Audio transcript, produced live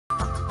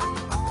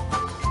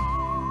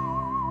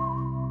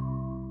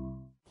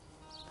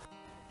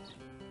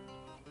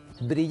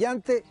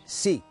Brillante,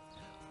 sí,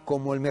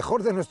 como el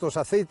mejor de nuestros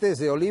aceites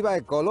de oliva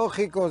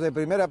ecológicos de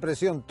primera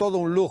presión, todo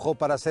un lujo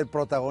para ser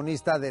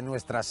protagonista de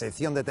nuestra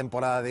sección de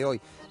temporada de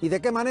hoy. ¿Y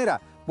de qué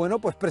manera? Bueno,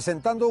 pues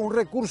presentando un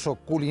recurso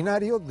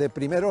culinario de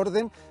primer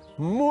orden,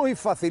 muy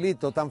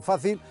facilito, tan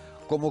fácil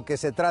como que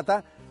se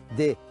trata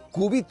de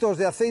cubitos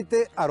de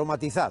aceite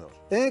aromatizados,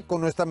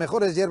 con nuestras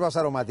mejores hierbas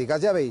aromáticas,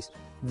 ya veis.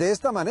 De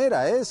esta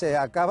manera, se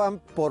acaban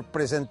por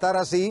presentar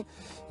así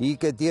y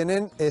que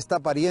tienen esta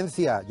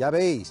apariencia, ya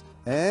veis,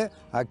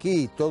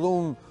 aquí todo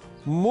un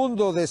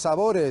mundo de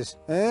sabores,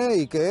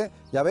 y que,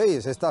 ya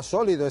veis, está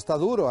sólido, está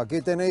duro.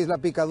 Aquí tenéis la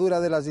picadura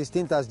de las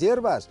distintas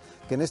hierbas,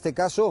 que en este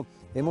caso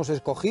hemos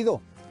escogido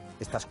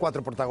estas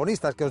 4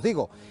 protagonistas que os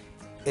digo.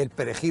 El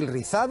perejil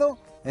rizado,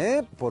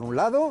 por un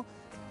lado,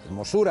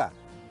 hermosura.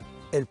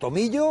 El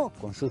tomillo,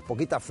 con sus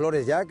poquitas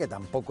flores ya, que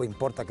tampoco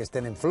importa que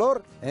estén en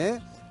flor,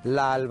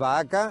 la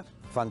albahaca,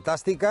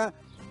 fantástica,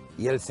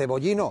 y el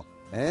cebollino,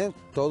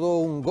 todo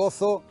un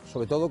gozo,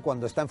 sobre todo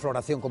cuando está en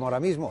floración como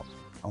ahora mismo,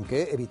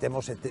 aunque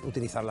evitemos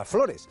utilizar las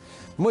flores.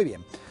 Muy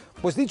bien,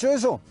 pues dicho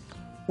eso,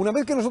 una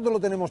vez que nosotros lo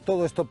tenemos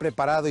todo esto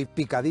preparado y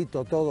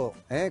picadito todo,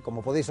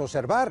 como podéis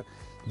observar,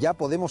 ya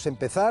podemos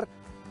empezar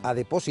a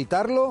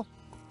depositarlo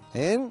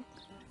en...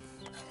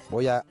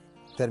 Voy a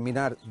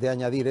terminar de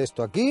añadir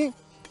esto aquí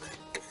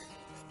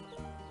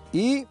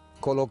y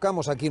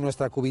colocamos aquí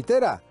nuestra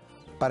cubitera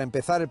para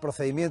empezar el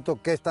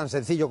procedimiento, que es tan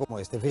sencillo como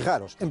este.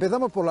 Fijaros,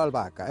 empezamos por la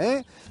albahaca,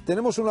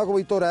 Tenemos una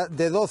cubitora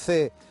de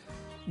 12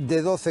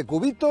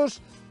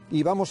 cubitos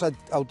y vamos a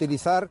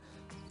utilizar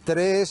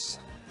 3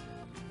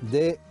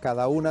 de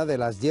cada una de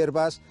las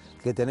hierbas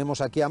que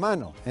tenemos aquí a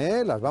mano,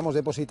 Las vamos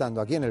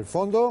depositando aquí en el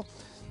fondo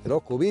de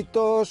los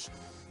cubitos.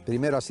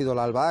 Primero ha sido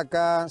la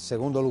albahaca,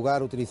 segundo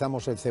lugar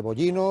utilizamos el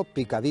cebollino,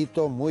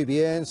 picadito, muy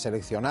bien,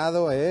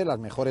 seleccionado, las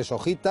mejores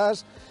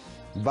hojitas.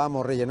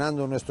 Vamos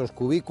rellenando nuestros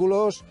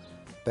cubículos,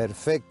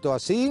 perfecto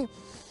así.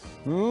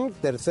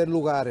 Tercer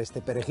lugar,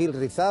 este perejil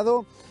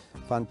rizado,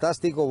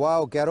 fantástico,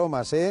 wow, qué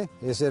aromas,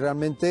 es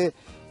realmente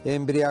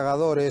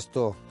embriagador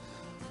esto.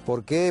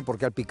 ¿Por qué?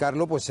 Porque al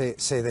picarlo pues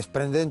se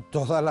desprenden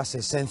todas las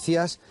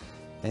esencias,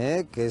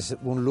 que es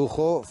un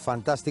lujo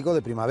fantástico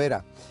de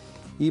primavera.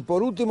 Y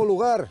por último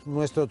lugar,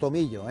 nuestro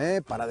tomillo,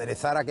 para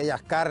aderezar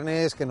aquellas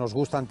carnes que nos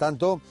gustan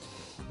tanto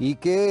y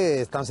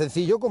que es tan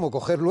sencillo como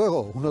coger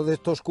luego uno de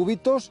estos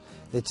cubitos,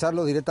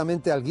 echarlo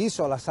directamente al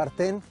guiso, a la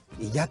sartén,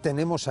 y ya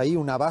tenemos ahí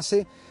una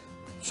base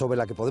sobre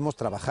la que podemos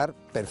trabajar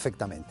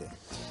perfectamente.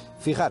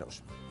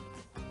 Fijaros,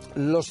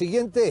 lo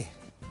siguiente,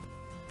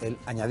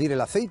 añadir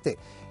el aceite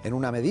en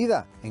una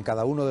medida en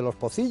cada uno de los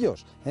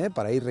pocillos,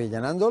 para ir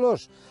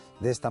rellenándolos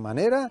de esta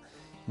manera,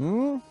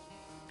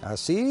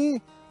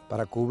 así,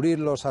 para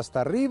cubrirlos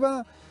hasta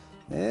arriba,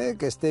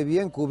 que esté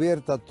bien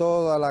cubierta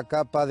toda la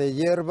capa de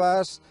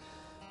hierbas.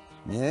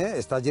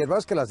 Estas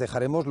hierbas que las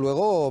dejaremos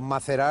luego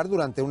macerar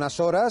durante unas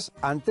horas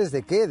antes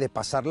de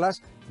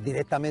pasarlas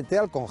directamente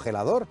al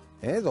congelador,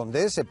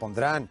 donde se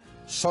pondrán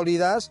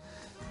sólidas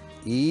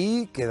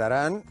y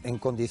quedarán en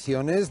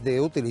condiciones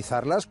de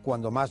utilizarlas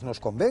cuando más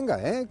nos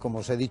convenga, como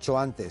os he dicho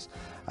antes.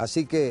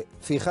 Así que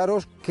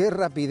fijaros qué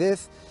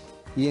rapidez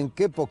y en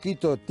qué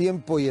poquito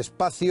tiempo y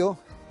espacio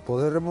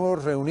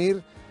podremos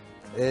reunir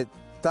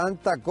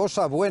tanta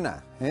cosa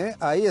buena,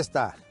 Ahí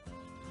está.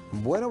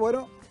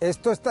 Bueno,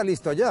 esto está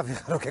listo ya,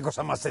 fijaros qué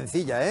cosa más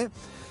sencilla,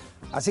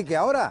 Así que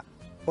ahora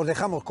os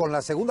dejamos con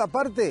la segunda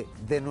parte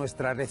de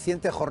nuestra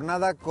reciente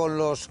jornada con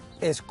los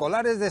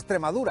escolares de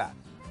Extremadura.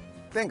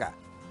 Venga,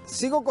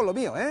 sigo con lo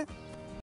mío,